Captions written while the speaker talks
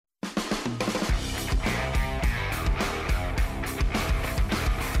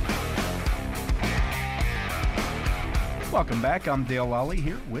Welcome back. I'm Dale Lally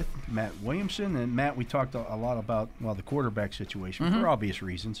here with Matt Williamson. And Matt, we talked a lot about, the quarterback situation for obvious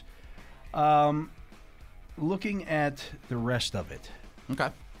reasons. Looking at the rest of it. Okay.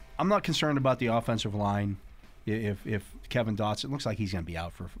 I'm not concerned about the offensive line. If Kevin Dotson, looks like he's going to be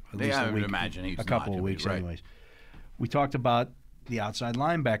out for at least a week. I would imagine he's a couple of weeks, right. anyways. We talked about the outside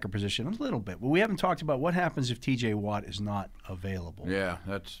linebacker position a little bit, but we haven't talked about what happens if T.J. Watt is not available. Yeah,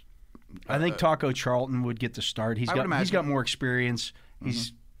 that's. I think Taco Charlton would get the start. He's got more experience.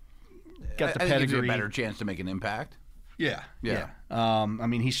 He's got the pedigree. Gives you a better chance to make an impact. Yeah.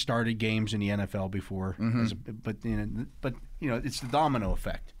 He started games in the NFL before, but it's the domino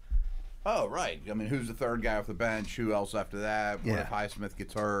effect. Oh, right. I mean, who's the third guy off the bench? Who else after that? What if Highsmith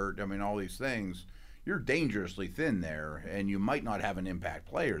gets hurt? I mean, all these things. You're dangerously thin there, and you might not have an impact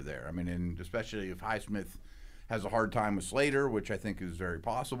player there. I mean, and especially if Highsmith has a hard time with Slater, which I think is very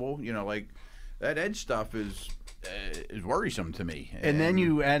possible. That edge stuff is worrisome to me. And then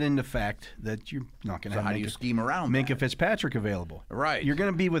you add in the fact that you're not going to have how do you scheme around Minkah Fitzpatrick available. Right. You're going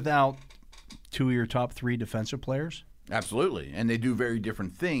to be without two of your top three defensive players. Absolutely. And they do very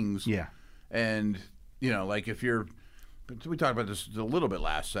different things. Yeah. And, if you're – we talked about this a little bit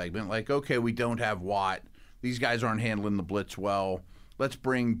last segment. Okay, we don't have Watt. These guys aren't handling the blitz well. Let's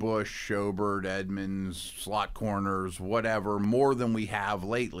bring Bush, Schobert, Edmonds, slot corners, whatever, more than we have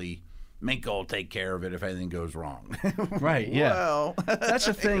lately. Minkah will take care of it if anything goes wrong. Right, yeah. Well, that's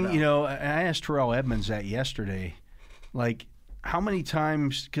the thing, I asked Terrell Edmonds that yesterday. How many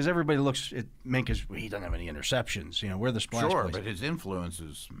times, because everybody looks at Minkah's, he doesn't have any interceptions, where the splash Sure, plays. but his influence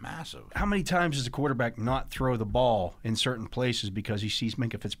is massive. How many times does a quarterback not throw the ball in certain places because he sees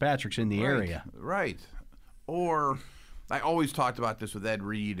Minkah Fitzpatrick's in the area? Right. Or I always talked about this with Ed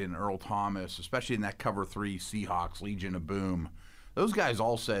Reed and Earl Thomas, especially in that cover 3 Seahawks, Legion of Boom. Those guys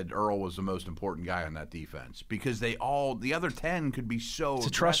all said Earl was the most important guy on that defense because the other 10 could be so It's a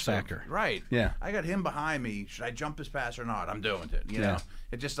trust factor. Right. Yeah. I got him behind me. Should I jump this pass or not? I'm doing it. You know,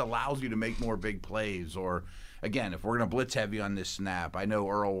 it just allows you to make more big plays. Or, again, if we're going to blitz heavy on this snap, I know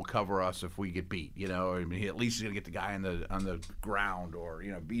Earl will cover us if we get beat. At least he's going to get the guy on the ground or,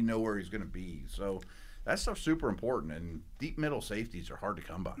 know where he's going to be. So that stuff's super important, and deep middle safeties are hard to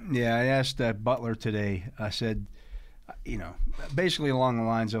come by. Yeah, I asked Butler today. I said, basically along the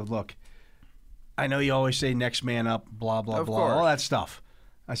lines of, look, I know you always say next man up, blah, blah, blah, all that stuff.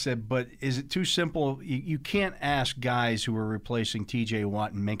 I said, but is it too simple? You can't ask guys who are replacing T.J.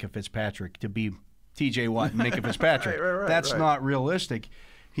 Watt and Minkah Fitzpatrick to be T.J. Watt and Minkah Fitzpatrick. Right, That's not realistic.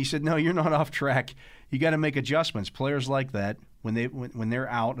 He said, no, you're not off track. You got to make adjustments. Players like that, when they're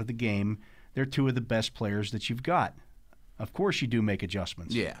out of the game, they're two of the best players that you've got. Of course you do make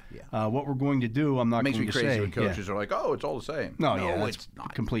adjustments. Yeah. What we're going to do, I'm not going to say. Makes me crazy when coaches are like, oh, it's all the same. No, that's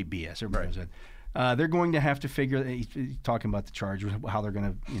not. Complete BS. Everybody knows that. They're going to have to figure, he's talking about the Chargers, how they're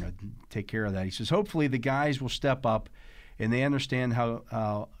going to take care of that. He says, hopefully the guys will step up and they understand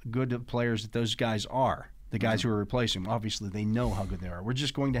how good of players that those guys are, the guys who are replacing them. Obviously, they know how good they are. We're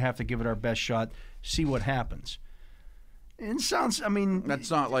just going to have to give it our best shot, see what happens. It sounds, that's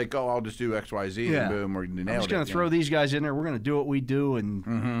not like, oh, I'll just do X, Y, Z, and boom, we're nailed it. I'm just going to throw these guys in there. We're going to do what we do,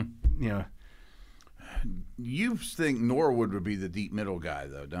 and, You think Norwood would be the deep middle guy,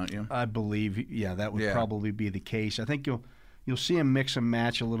 though, don't you? I believe, that would probably be the case. I think you'll see him mix and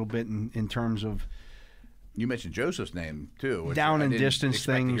match a little bit in terms of. You mentioned Joseph's name, too. Down and distance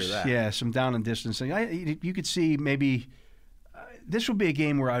things. Yeah, some down and distance things. You could see maybe this would be a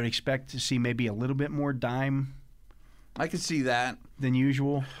game where I would expect to see maybe a little bit more dime. I could see that. Than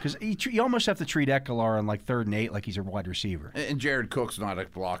usual. Because you almost have to treat Ekeler on 3rd and 8 like he's a wide receiver. And Jared Cook's not a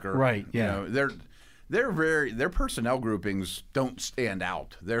blocker. Right, yeah. Their personnel groupings don't stand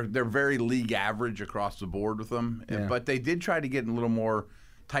out. They're very league average across the board with them. Yeah. But they did try to get a little more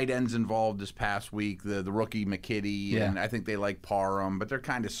tight ends involved this past week, the rookie McKitty, and I think they like Parham, but they're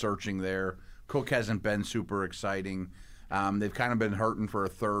kind of searching there. Cook hasn't been super exciting. They've kind of been hurting for a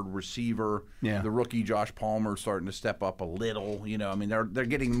third receiver. Yeah. The rookie Josh Palmer starting to step up a little. They're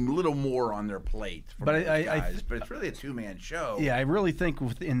getting a little more on their plate. But it's really a two-man show. Yeah, I really think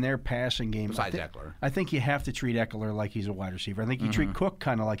within their passing game. Besides Ekeler, I think you have to treat Ekeler like he's a wide receiver. I think you treat Cook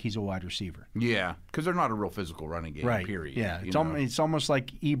kind of like he's a wide receiver. Yeah, because they're not a real physical running game. Right. Period. Yeah, it's almost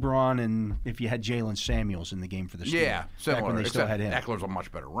like Ebron and if you had Jalen Samuels in the game for the Steelers. Yeah, similar. Back when they still had him. Eckler's a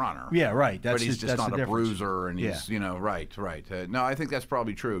much better runner. Yeah, right. But he's just not a difference. bruiser, and he's right. No, I think that's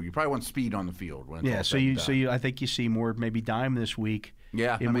probably true. You probably want speed on the field when it's all I think you see more maybe dime this week.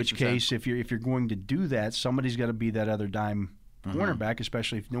 Yeah. In which case, if you're going to do that, somebody's got to be that other dime cornerback,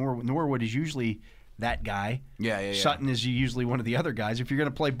 especially if Norwood is usually that guy. Yeah. Sutton is usually one of the other guys. If you're going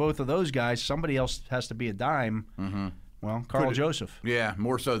to play both of those guys, somebody else has to be a dime. Well, Carl Joseph. Yeah,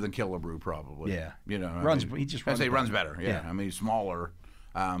 more so than Killebrew probably. Yeah. You know, He just runs. I say runs better. Yeah. I mean, he's smaller,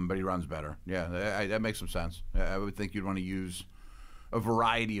 but he runs better. Yeah, that makes some sense. I would think you'd want to use a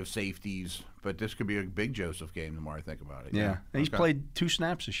variety of safeties, but this could be a big Joseph game the more I think about it. Yeah. And he's played 2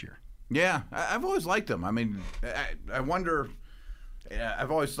 snaps this year. Yeah, I've always liked him. I mean, I wonder.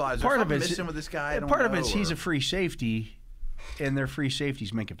 I've always thought, is there something missing with this guy? Part of it's he's a free safety, and their free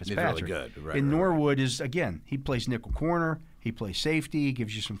safety's Minkah Fitzpatrick. He's really good. Right, and Norwood is, again, he plays nickel corner, he plays safety, he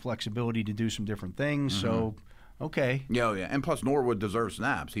gives you some flexibility to do some different things. So, okay. Yeah, and plus Norwood deserves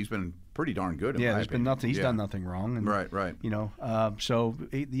snaps. He's been pretty darn good. There's been nothing. He's done nothing wrong. And, right. You know, so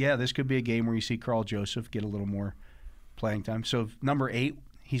this could be a game where you see Carl Joseph get a little more playing time. So number 8,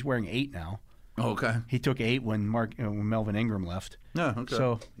 he's wearing 8 now. Okay. He took 8 when Melvin Ingram left. No, okay.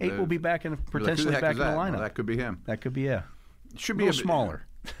 So 8 will be back potentially back in the lineup. Well, that could be him. That could be should be a little smaller.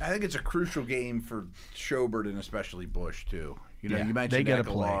 I think it's a crucial game for Schobert and especially Bush too. You know, you mentioned they gotta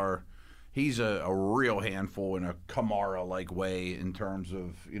Ekeler. play. He's a real handful in a Kamara-like way in terms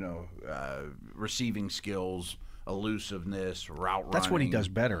of receiving skills, elusiveness, route running. That's what he does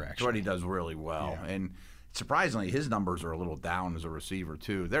better, actually. That's what he does really well. Yeah. And surprisingly, his numbers are a little down as a receiver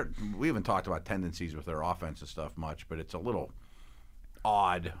too. We haven't talked about tendencies with their offensive stuff much, but it's a little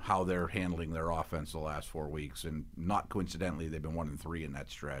odd how they're handling their offense the last 4 weeks, and not coincidentally, they've been 1-3 in that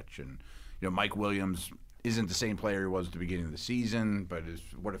stretch. And Mike Williams isn't the same player he was at the beginning of the season, but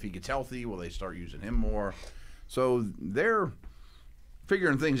what if he gets healthy? Will they start using him more? So they're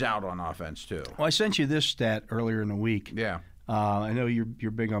figuring things out on offense too. Well, I sent you this stat earlier in the week. Yeah, I know you're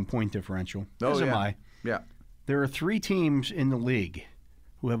big on point differential. Oh, As am I. Yeah. There are 3 teams in the league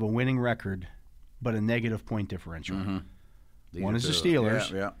who have a winning record, but a negative point differential. Mm-hmm. One is the Steelers.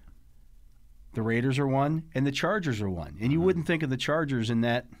 Yeah. The Raiders are 1, and the Chargers are 1. And you wouldn't think of the Chargers in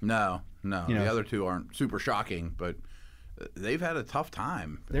that. No. The other 2 aren't super shocking, but they've had a tough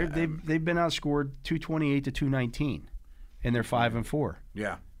time. They've been outscored 228 to 219, and they're 5-4.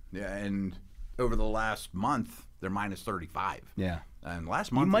 Yeah, and over the last month, they're minus 35. Yeah. And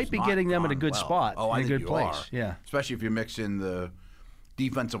last month you might be getting them at a good spot, in a good place. Are. Yeah, especially if you mix in the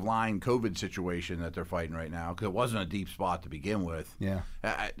defensive line COVID situation that they're fighting right now, because it wasn't a deep spot to begin with. Yeah,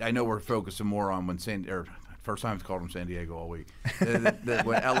 I know we're focusing more on when first time I've called them San Diego all week, when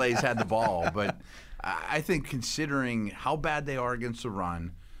LA's had the ball, but I think considering how bad they are against the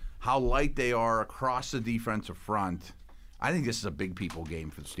run, how light they are across the defensive front, I think this is a big people game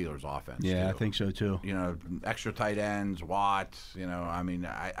for the Steelers offense. Yeah, too. I think so too. Extra tight ends, Watt.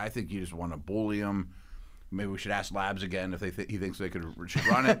 I think you just want to bully them. Maybe we should ask Labs again if he thinks they should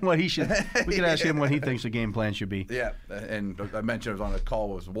run it. Well, we could ask him what he thinks the game plan should be. Yeah, and I mentioned I was on a call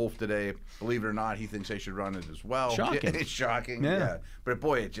with Wolf today. Believe it or not, he thinks they should run it as well. Shocking. It's shocking. Yeah. But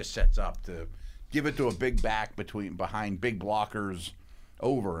boy, it just sets up to give it to a big back behind big blockers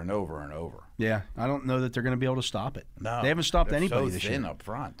over and over and over. Yeah, I don't know that they're going to be able to stop it. No, they haven't stopped anybody so this thin year. Up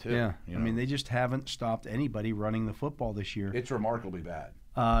front too. Yeah, I mean they just haven't stopped anybody running the football this year. It's remarkably bad.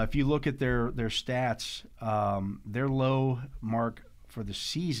 If you look at their stats, their low mark for the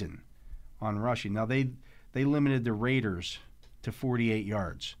season on rushing. Now they limited the Raiders to 48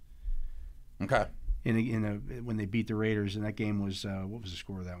 yards. Okay. When they beat the Raiders, and that game was what was the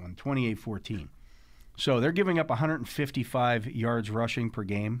score of that one? 28-14. So they're giving up 155 yards rushing per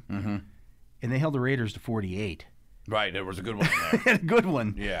game, and they held the Raiders to 48. Right, there was a good one in there. A good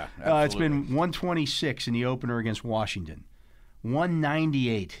one. Yeah, it's been 126 in the opener against Washington,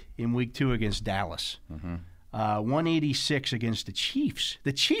 198 in Week 2 against Dallas, 186 against the Chiefs.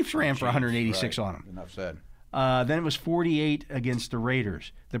 The Chiefs ran for 186 on them. Enough said. Then it was 48 against the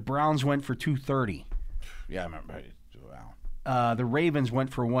Raiders. The Browns went for 230. Yeah, I remember. Wow. The Ravens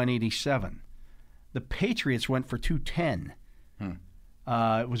went for 187. The Patriots went for 210.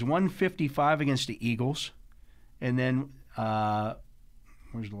 It was 155 against the Eagles. And then,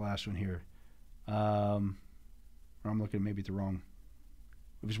 where's the last one here? I'm looking maybe at the wrong.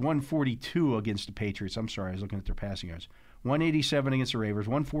 It was 142 against the Patriots. I'm sorry, I was looking at their passing yards. 187 against the Ravens,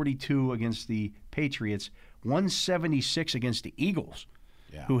 142 against the Patriots, 176 against the Eagles,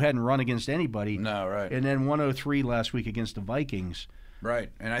 who hadn't run against anybody. No, right. And then 103 last week against the Vikings.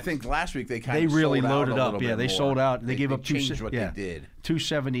 Right, and I think last week they kind of really loaded up. Yeah, they sold out. They gave up they did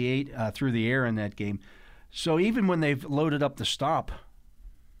 278 through the air in that game. So even when they've loaded up to stop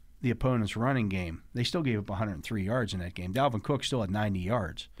the opponent's running game, they still gave up 103 yards in that game. Dalvin Cook still had 90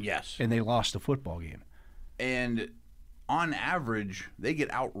 yards. Yes, and they lost the football game. And on average, they get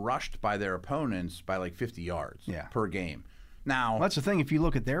outrushed by their opponents by like 50 yards per game. Now, that's the thing. If you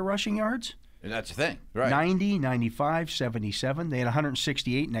look at their rushing yards. That's the thing, right? 90, 95, 77. They had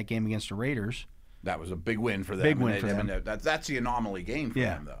 168 in that game against the Raiders. That was a big win for them. Big win for them. That's the anomaly game for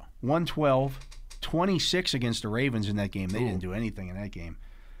them, though. 112, 26 against the Ravens in that game. They didn't do anything in that game.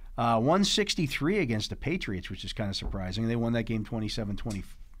 163 against the Patriots, which is kind of surprising. They won that game 27-20.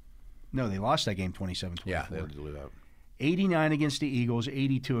 No, they lost that game 27-24. Yeah, they blew that. 89 against the Eagles,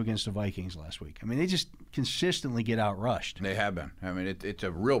 82 against the Vikings last week. I mean, they just consistently get outrushed. They have been. I mean, it's a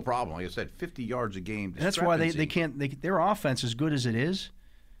real problem. Like I said, 50 yards a game. That's why they can't. Their offense, as good as it is,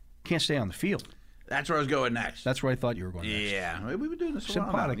 can't stay on the field. That's where I was going next. That's where I thought you were going next. Yeah, we've been doing this for a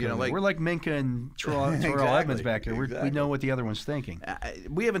while Sympathetic. now. We're like Minka and Terrell Edmonds back there. We know what the other one's thinking.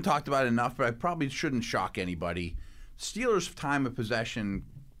 We haven't talked about it enough, but I probably shouldn't shock anybody. Steelers' time of possession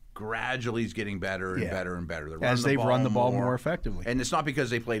gradually is getting better and better and better. As they've run the ball more effectively. And it's not because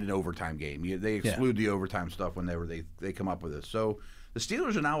they played an overtime game. They exclude the overtime stuff when they come up with it. So the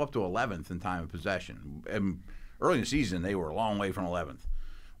Steelers are now up to 11th in time of possession. And early in the season, they were a long way from 11th.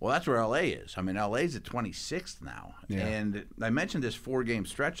 Well, that's where L.A. is. I mean, L.A.'s at 26th now. Yeah. And I mentioned this 4-game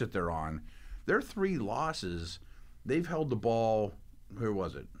stretch that they're on. Their 3 losses, they've held the ball, where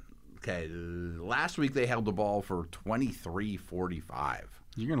was it? Okay, last week they held the ball for 23-45.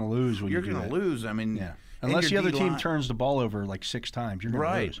 You're going to lose when you're going to lose. I mean, unless the other team turns the ball over like 6 times, you're going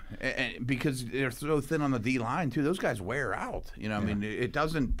to lose. And because they're so thin on the D line too, those guys wear out. I mean, it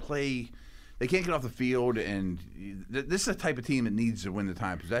doesn't play. They can't get off the field, and this is the type of team that needs to win the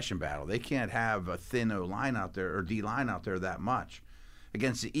time possession battle. They can't have a thin O line out there or D line out there that much.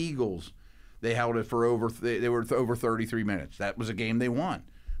 Against the Eagles, they held it for they were over 33 minutes. That was a game they won.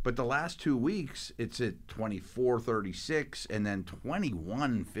 But the last 2 weeks, it's at 24-36 and then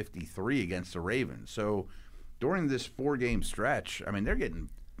 21-53 against the Ravens. So during this 4-game stretch, I mean, they're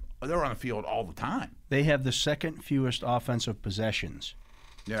on the field all the time. They have the second fewest offensive possessions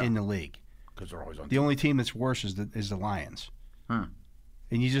in the league. Because they're always on. The only team that's worse is the Lions. And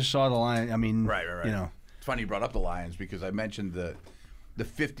you just saw the Lions. I mean, right. It's funny you brought up the Lions because I mentioned the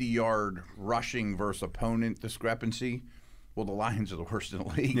 50-yard rushing versus opponent discrepancy. Well, the Lions are the worst in the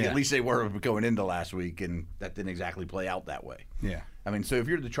league. Yeah. At least they were going into last week, and that didn't exactly play out that way. Yeah. I mean, so if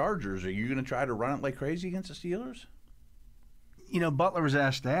you're the Chargers, are you going to try to run it like crazy against the Steelers? Butler was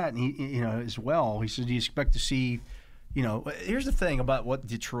asked that, and he, as well. He said, "Do you expect to see?" Here's the thing about what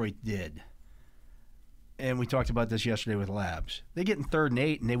Detroit did, and we talked about this yesterday with Labs. They get in 3rd and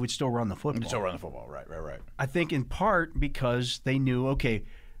 8, and they would still run the football. Still run the football, right. I think in part because they knew, okay,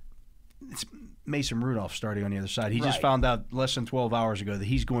 it's Mason Rudolph starting on the other side. He just found out less than 12 hours ago that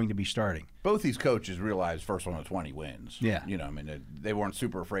he's going to be starting. Both these coaches realized first one of 20 wins. Yeah. I mean, they weren't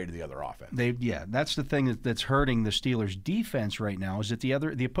super afraid of the other offense. That's the thing that's hurting the Steelers' defense right now is that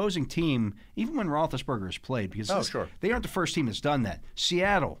the opposing team, even when Roethlisberger has played, because they aren't the first team that's done that.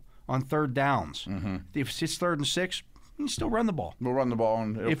 Seattle on 3rd downs. Mm-hmm. If it's 3rd and 6, you can still run the ball. We'll run the ball,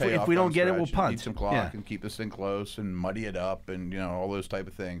 and it'll pay off. If we don't get it, we'll punt. Need some clock and keep this thing close and muddy it up and, all those type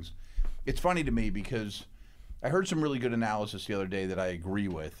of things. It's funny to me because I heard some really good analysis the other day that I agree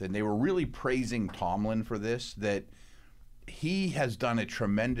with, and they were really praising Tomlin for this, that he has done a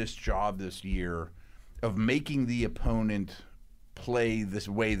tremendous job this year of making the opponent play this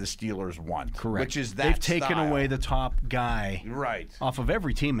way the Steelers want. Correct. Which is that they've taken away the top guy off of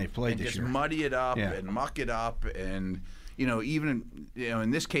every team they've played this year. Just muddy it up and muck it up, and even in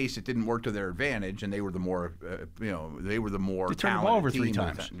this case, it didn't work to their advantage, and they were the more they were the more. They turned the ball over 3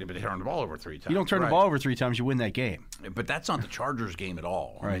 times. But they turned the ball over 3 times. You don't turn the ball over 3 times, you win that game. But that's not the Chargers game at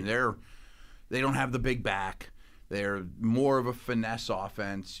all. Right. I mean, they don't have the big back. They're more of a finesse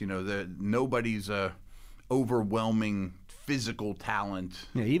offense. Nobody's a overwhelming physical talent.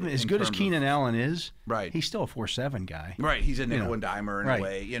 Yeah, even as good as Keenan Allen is, right? He's still a 4.7 guy. Right, he's a nickel and dimer in a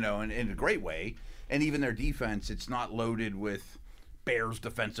way, and in a great way. And even their defense, it's not loaded with Bears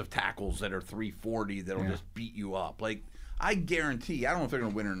defensive tackles that are 340 that'll just beat you up. Like, I guarantee, I don't know if they're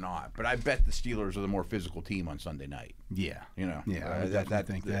going to win or not, but I bet the Steelers are the more physical team on Sunday night. Yeah. I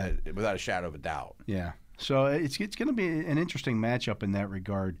think that without a shadow of a doubt. Yeah. So it's going to be an interesting matchup in that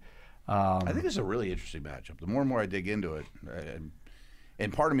regard. I think it's a really interesting matchup. The more and more I dig into it,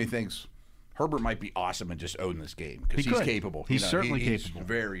 and part of me thinks Herbert might be awesome and just own this game because he's capable. He's certainly capable. He's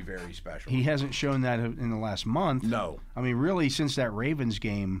very, very special. He hasn't shown that in the last month. No. I mean, really, since that Ravens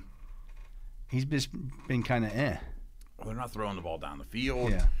game, he's just been kind of Well, they're not throwing the ball down the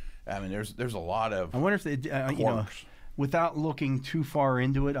field. Yeah. I mean, there's a lot of. I wonder if they, without looking too far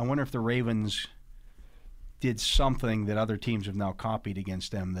into it, I wonder if the Ravens did something that other teams have now copied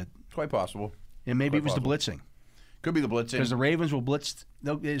against them. That it's quite possible. And maybe it was the blitzing. Could be the blitzing. Because the Ravens will blitz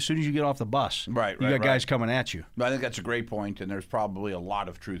as soon as you get off the bus. Right. You got guys coming at you. I think that's a great point, and there's probably a lot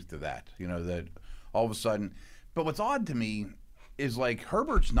of truth to that. That all of a sudden. But what's odd to me, is like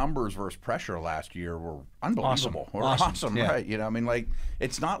Herbert's numbers versus pressure last year were unbelievable. Awesome, yeah. Right? You know, I mean, like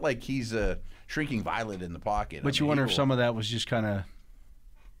it's not like he's a shrinking violet in the pocket. But you wonder if some of that was just kind of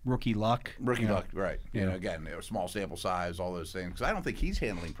rookie luck. Rookie luck, right? You know, again, small sample size, all those things. Because I don't think he's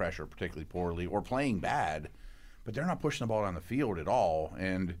handling pressure particularly poorly or playing bad. But they're not pushing the ball down the field at all,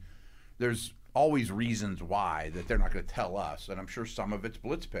 and there's always reasons why that they're not going to tell us. And I'm sure some of it's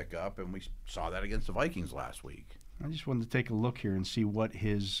blitz pickup, and we saw that against the Vikings last week. I just wanted to take a look here and see what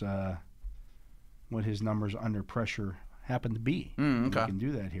his numbers under pressure happen to be. Okay. We can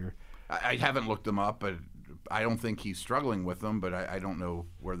do that here. I haven't looked them up, but I don't think he's struggling with them. But I don't know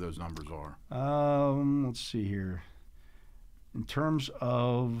where those numbers are. Let's see here. In terms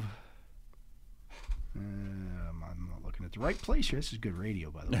of, I'm not looking at the right place here. This is good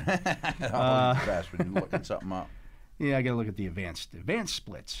radio, by the way. Fast when you're looking something up. Yeah, I got to look at the advanced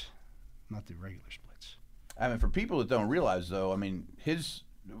splits, not the regular splits. I mean, for people that don't realize, though, I mean,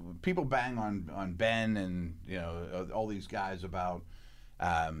 people bang on Ben and all these guys about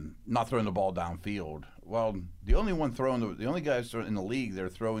not throwing the ball downfield. Well, the only guys in the league that are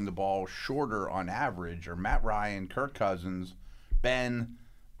throwing the ball shorter on average are Matt Ryan, Kirk Cousins, Ben,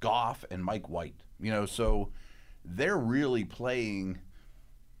 Goff, and Mike White. So they're really playing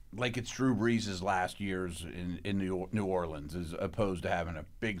like it's Drew Brees' last years in New Orleans, as opposed to having a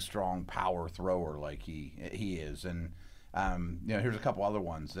big, strong power thrower like he is. And here's a couple other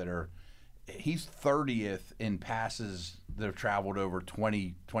ones that are. He's 30th in passes that have traveled over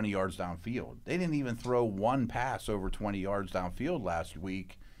 20 yards downfield. They didn't even throw one pass over 20 yards downfield last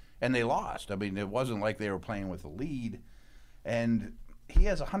week, and they lost. I mean, it wasn't like they were playing with a lead. And he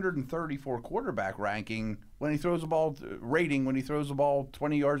has 134 quarterback ranking when he throws the ball, rating when he throws the ball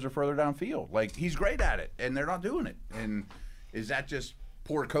 20 yards or further downfield. Like, he's great at it, and they're not doing it. And is that just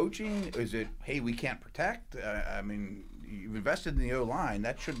poor coaching? Is it, hey, we can't protect? I mean, you've invested in the O-line.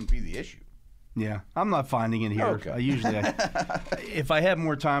 That shouldn't be the issue. Yeah, I'm not finding it here. Okay. If I had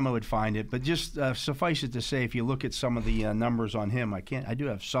more time, I would find it. But just suffice it to say, if you look at some of the numbers on him, I do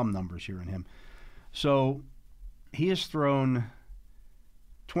have some numbers here on him. So he has thrown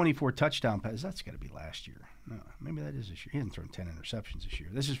 24 touchdown passes. That's got to be last year. No, maybe that is this year. He hasn't thrown 10 interceptions this year.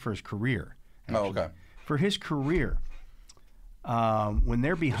 This is for his career. Actually. Oh, okay. For his career, when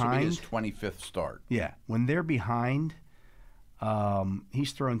they're behind, this will be his 25th start. Yeah, when they're behind.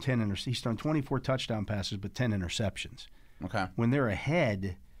 He's thrown 24 touchdown passes, but 10 interceptions. Okay. When they're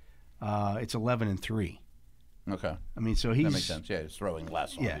ahead, it's 11-3. Okay. I mean, so that makes sense. Yeah, he's throwing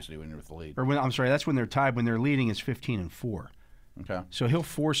less obviously when you're with the lead. Or that's when they're tied. When they're leading, it's 15-4. Okay. So he'll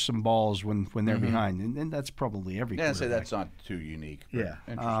force some balls when they're behind, and that's probably every. Yeah, I'd say that's not too unique. Yeah.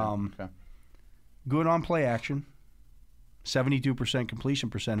 Interesting. Okay. Good on play action. 72%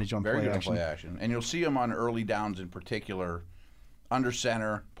 completion percentage on Very play good action. On play action, and you'll see him on early downs in particular. Under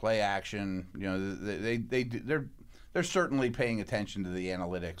center, play action. They're certainly paying attention to the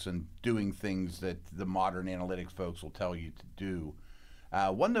analytics and doing things that the modern analytics folks will tell you to do.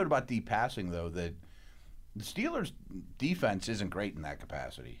 One note about deep passing, though, that the Steelers' defense isn't great in that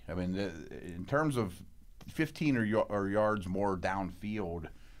capacity. I mean, in terms of 15 or yards more downfield,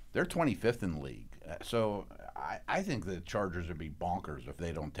 they're 25th in the league. So I think the Chargers would be bonkers if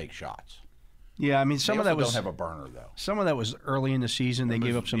they don't take shots. Yeah, I mean, some of that was. Don't have a burner though. Some of that was early in the season. They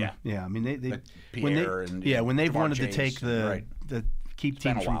gave up some. Yeah, I mean, when they've wanted to take the keep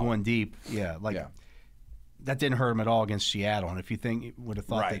teams from going deep. Yeah, that didn't hurt them at all against Seattle. And if you would have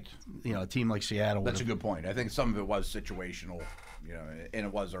thought that a team like Seattle. That's a good point. I think some of it was situational, and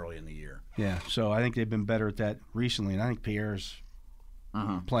it was early in the year. Yeah, so I think they've been better at that recently, and I think Pierre's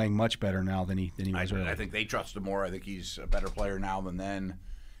playing much better now than he was earlier. I think they trust him more. I think he's a better player now than then.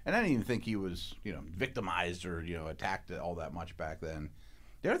 And I didn't even think he was, victimized or, attacked all that much back then.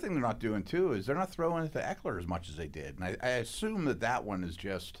 The other thing they're not doing, too, is they're not throwing it to Eckler as much as they did. And I assume that one is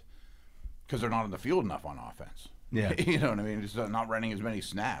just because they're not on the field enough on offense. Yeah. You know what I mean? It's not running as many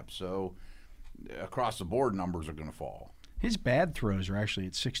snaps. So across the board, numbers are going to fall. His bad throws are actually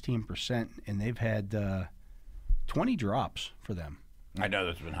at 16%, and they've had 20 drops for them. I know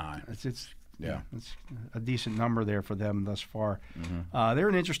that's been high. Yeah, it's a decent number there for them thus far. They're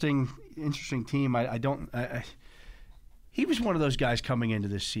an interesting team. He was one of those guys coming into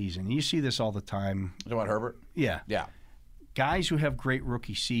this season. You see this all the time. You about Herbert? Yeah. Yeah. Guys who have great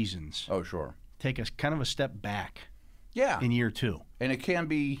rookie seasons. Oh, sure. Take a kind of a step back. Yeah. In year two. And it can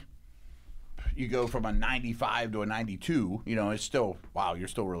be, you go from a 95 to a 92. It's still, wow, you're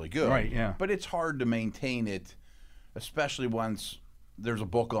still really good. Right. Yeah. But it's hard to maintain it, especially once there's a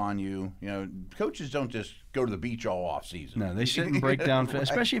book on you. You know, coaches don't just go to the beach all off season. No, they sit and break down,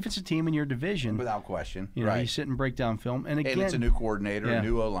 especially if it's a team in your division. Without question. You know, you sit and break down film. And again, it's a new coordinator, a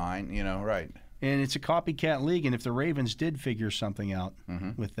new O-line, you know, right. And it's a copycat league, and if the Ravens did figure something out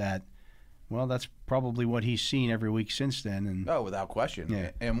with that, well, that's probably what he's seen every week since then. And without question.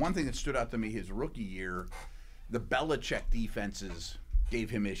 Yeah. And one thing that stood out to me his rookie year, the Belichick defenses gave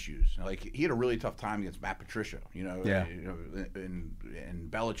him issues. Like, he had a really tough time against Matt Patricia, and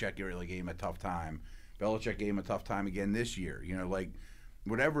Belichick really gave him a tough time. Belichick gave him a tough time again this year. You know, like,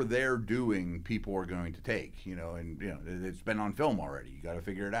 whatever they're doing, people are going to take, and it's been on film already. You got to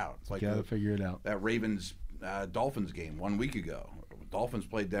figure it out. It's like figure it out. That Ravens Dolphins game 1 week ago. Dolphins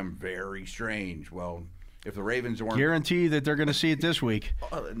played them very strange. Well, if the Ravens weren't guarantee that they're going to see it this week,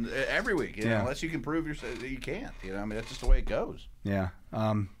 every week, unless you can prove yourself, you can't. I mean, that's just the way it goes. Yeah,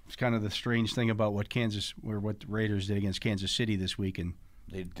 it's kind of the strange thing about what the Raiders did against Kansas City this week, and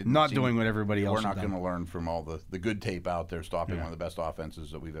they doing what everybody else. We're not going to learn from all the good tape out there, stopping one of the best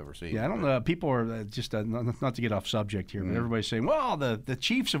offenses that we've ever seen. Yeah, I don't know. People are just not to get off subject here, but everybody's saying, "Well, the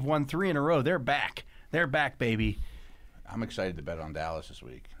Chiefs have won 3 in a row. They're back. They're back, baby." I'm excited to bet on Dallas this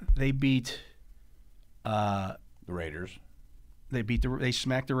week. They beat the Raiders. They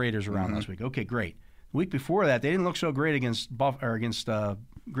smacked the Raiders around last week. Okay, great. The week before that, they didn't look so great against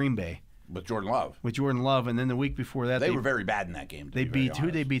Green Bay with Jordan Love. And then the week before that, they were very bad in that game. They beat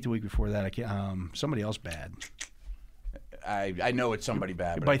who? They beat the week before that. Somebody else bad. I know it's somebody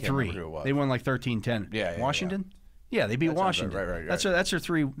bad, but by I can't 3. remember who it was. They won like 13-10. Yeah, Washington. Yeah, they beat Washington. Right. That's their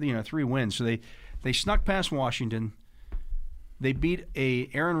 3 wins. So they snuck past Washington. They beat a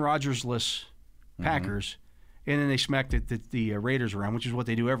Aaron Rodgers-less Packers, and then they smacked the Raiders around, which is what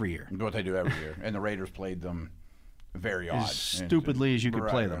they do every year. What they do every year, and the Raiders played them very odd, as stupidly as you could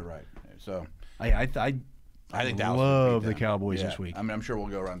play them. Right. So I think Dallas love the Cowboys this week. I mean, I'm sure we'll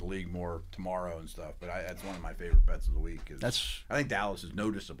go around the league more tomorrow and stuff, but that's one of my favorite bets of the week. I think Dallas is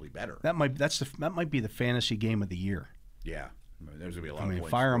noticeably better. That might be the fantasy game of the year. Yeah. There's going to be a lot of points.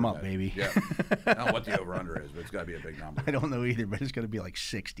 Fire them up, baby. Yeah. I don't know what the over-under is, but it's got to be a big number. I don't know either, but it's going to be like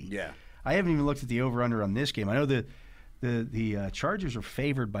 60. Yeah. I haven't even looked at the over-under on this game. I know the Chargers are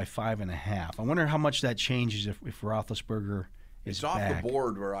favored by 5.5. I wonder how much that changes if Roethlisberger is off back. the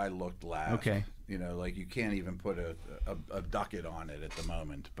board where I looked last. Okay. Like you can't even put a ducat on it at the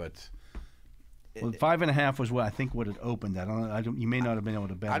moment, but... Well, 5.5 was what it opened at. You may not have been able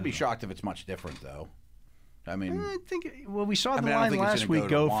to bet. I'd be shocked if it's much different, though. I mean, I think. Well, we saw the line last week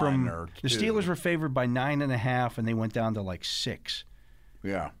go from the Steelers were favored by 9.5, and they went down to like 6.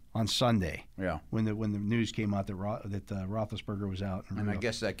 Yeah. On Sunday. Yeah. When the news came out that Roethlisberger was out. And I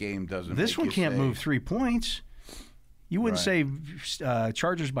guess that game doesn't. This one can't move 3 points. You wouldn't say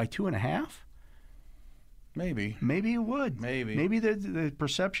Chargers by 2.5. Maybe it would. Maybe the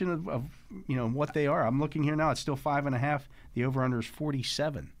perception of what they are. I'm looking here now. It's still 5.5. The over/under is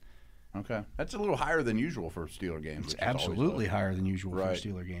 47. Okay, that's a little higher than usual for a Steeler game. It's absolutely higher than usual for a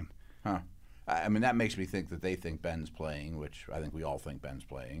Steeler game. Huh. I mean, that makes me think that they think Ben's playing, which I think we all think Ben's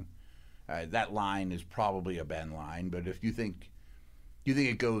playing. That line is probably a Ben line, but if you think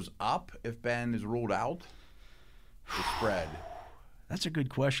it goes up if Ben is ruled out, the spread? That's a good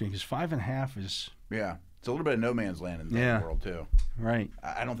question because 5.5 is it's a little bit of no man's land in the world too. Right.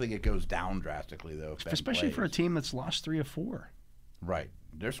 I don't think it goes down drastically though, especially for a team that's lost 3 of 4. Right.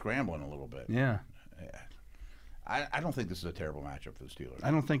 They're scrambling a little bit. Yeah. I don't think this is a terrible matchup for the Steelers. I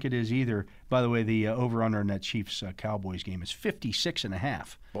don't think it is either. By the way, the over/under in that Chiefs-Cowboys game is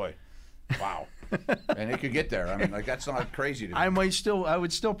 56.5. Boy, wow. And it could get there. I mean, that's not crazy to me. I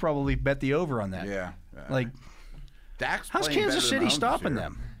would still probably bet the over on that. Yeah. Dak's how's Kansas City stopping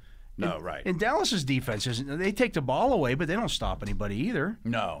them? No, right. And Dallas's defense isn't. They take the ball away, but they don't stop anybody either.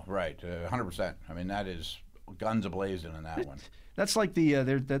 No, right. 100%. I mean, that is guns ablazing in that one. That's like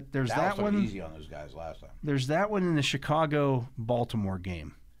there's Dallas that one. Easy on those guys last time. There's that one in the Chicago-Baltimore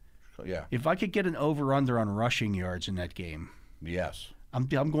game. Yeah. If I could get an over/under on rushing yards in that game, yes, I'm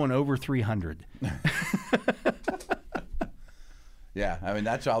going over 300. Yeah, I mean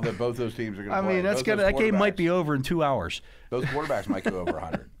that's how both those teams are going to play. I mean that game might be over in 2 hours. Those quarterbacks might go over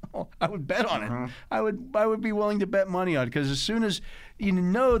 100. I would bet on it. I would be willing to bet money on it because as soon as you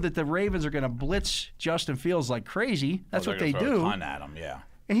know that the Ravens are going to blitz Justin Fields like crazy, that's what they do. A ton at him, yeah.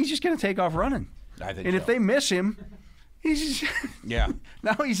 And he's just going to take off running. I think. And if they miss him, he's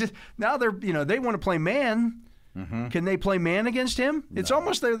just now they're they want to play man. Mm-hmm. Can they play man against him? No. It's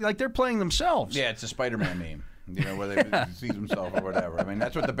almost like they're playing themselves. Yeah, it's a Spider-Man meme. Where they sees himself or whatever. I mean,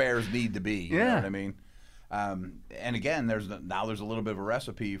 that's what the Bears need to be. You know what I mean? And again, there's a little bit of a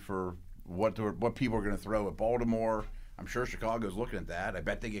recipe for what people are going to throw at Baltimore. I'm sure Chicago's looking at that. I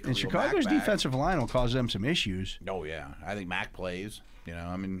bet they get And Khalil Chicago's Mack back. defensive line will cause them some issues. Oh, yeah. I think Mack plays.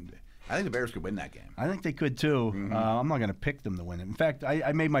 I mean, I think the Bears could win that game. I think they could, too. Mm-hmm. I'm not going to pick them to win it. In fact,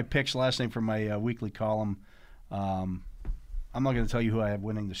 I made my picks last night for my weekly column. I'm not going to tell you who I have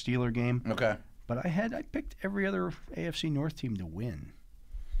winning the Steeler game. Okay. But I picked every other AFC North team to win.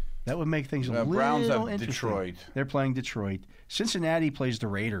 That would make things a little Browns have interesting. Detroit. They're playing Detroit. Cincinnati plays the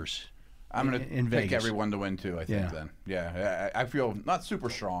Raiders. I'm going to pick Vegas. everyone to win, too, I think, then. Yeah, I feel not super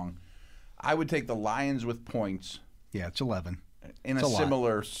strong. I would take the Lions with points. Yeah, it's 11. In it's a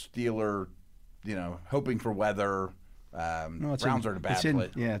similar Steeler, hoping for weather. Browns are the bad play.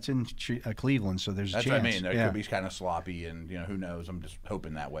 Yeah, it's in Cleveland, so there's a chance. That's what I mean. It could be kind of sloppy, and who knows? I'm just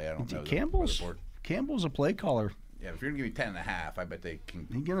hoping that way. I don't know. Campbell's a play caller. Yeah, if you're going to give me 10.5, I bet they can.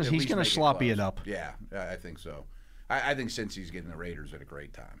 He's going to sloppy it up. Yeah, I think so. I think since he's getting the Raiders at a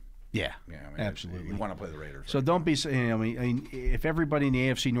great time. Yeah, I mean, absolutely. You want to play the Raiders. So don't be. I mean, if everybody in the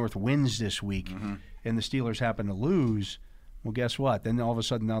AFC North wins this week, and the Steelers happen to lose, well, guess what? Then all of a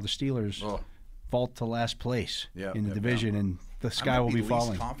sudden, now the Steelers vault to last place in the division, and the sky will be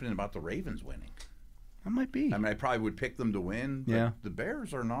falling. I'm confident about the Ravens winning. I might be. I mean, I probably would pick them to win. But the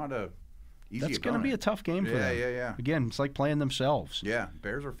Bears are not a. That's going to be a tough game for them. Yeah. Again, it's like playing themselves. Yeah,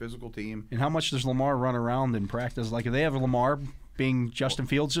 Bears are a physical team. And how much does Lamar run around in practice? Like, if they have Lamar being Justin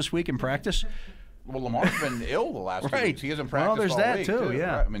Fields this week in practice? Well, Lamar's been ill the last 2 weeks. He hasn't practiced all week. Well, there's that, too,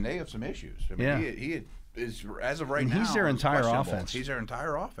 yeah. I mean, they have some issues. I mean, he is, as of right now, he's their entire offense. He's their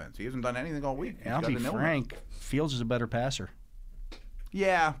entire offense. He hasn't done anything all week. I'll be frank, Fields is a better passer.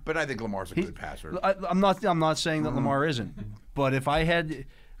 Yeah, but I think Lamar's a good passer. I'm not saying that Lamar isn't. But if I had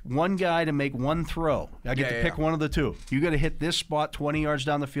one guy to make one throw, I get to pick one of the two. You got to hit this spot 20 yards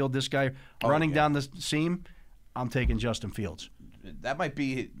down the field, this guy running down the seam, I'm taking Justin Fields. That might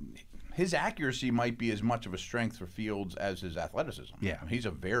be his accuracy might be as much of a strength for Fields as his athleticism. Yeah. I mean, he's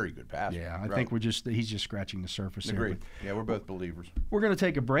a very good passer. Yeah, I think he's just scratching the surface there. Agreed. Yeah, we're both believers. We're going to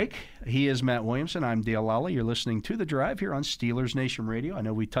take a break. He is Matt Williamson. I'm Dale Lally. You're listening to The Drive here on Steelers Nation Radio. I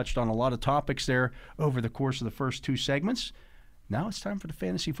know we touched on a lot of topics there over the course of the first two segments. Now it's time for the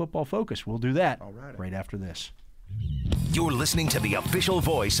Fantasy Football Focus. We'll do that right after this. You're listening to the official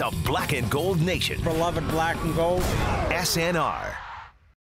voice of Black and Gold Nation. Beloved Black and Gold. SNR.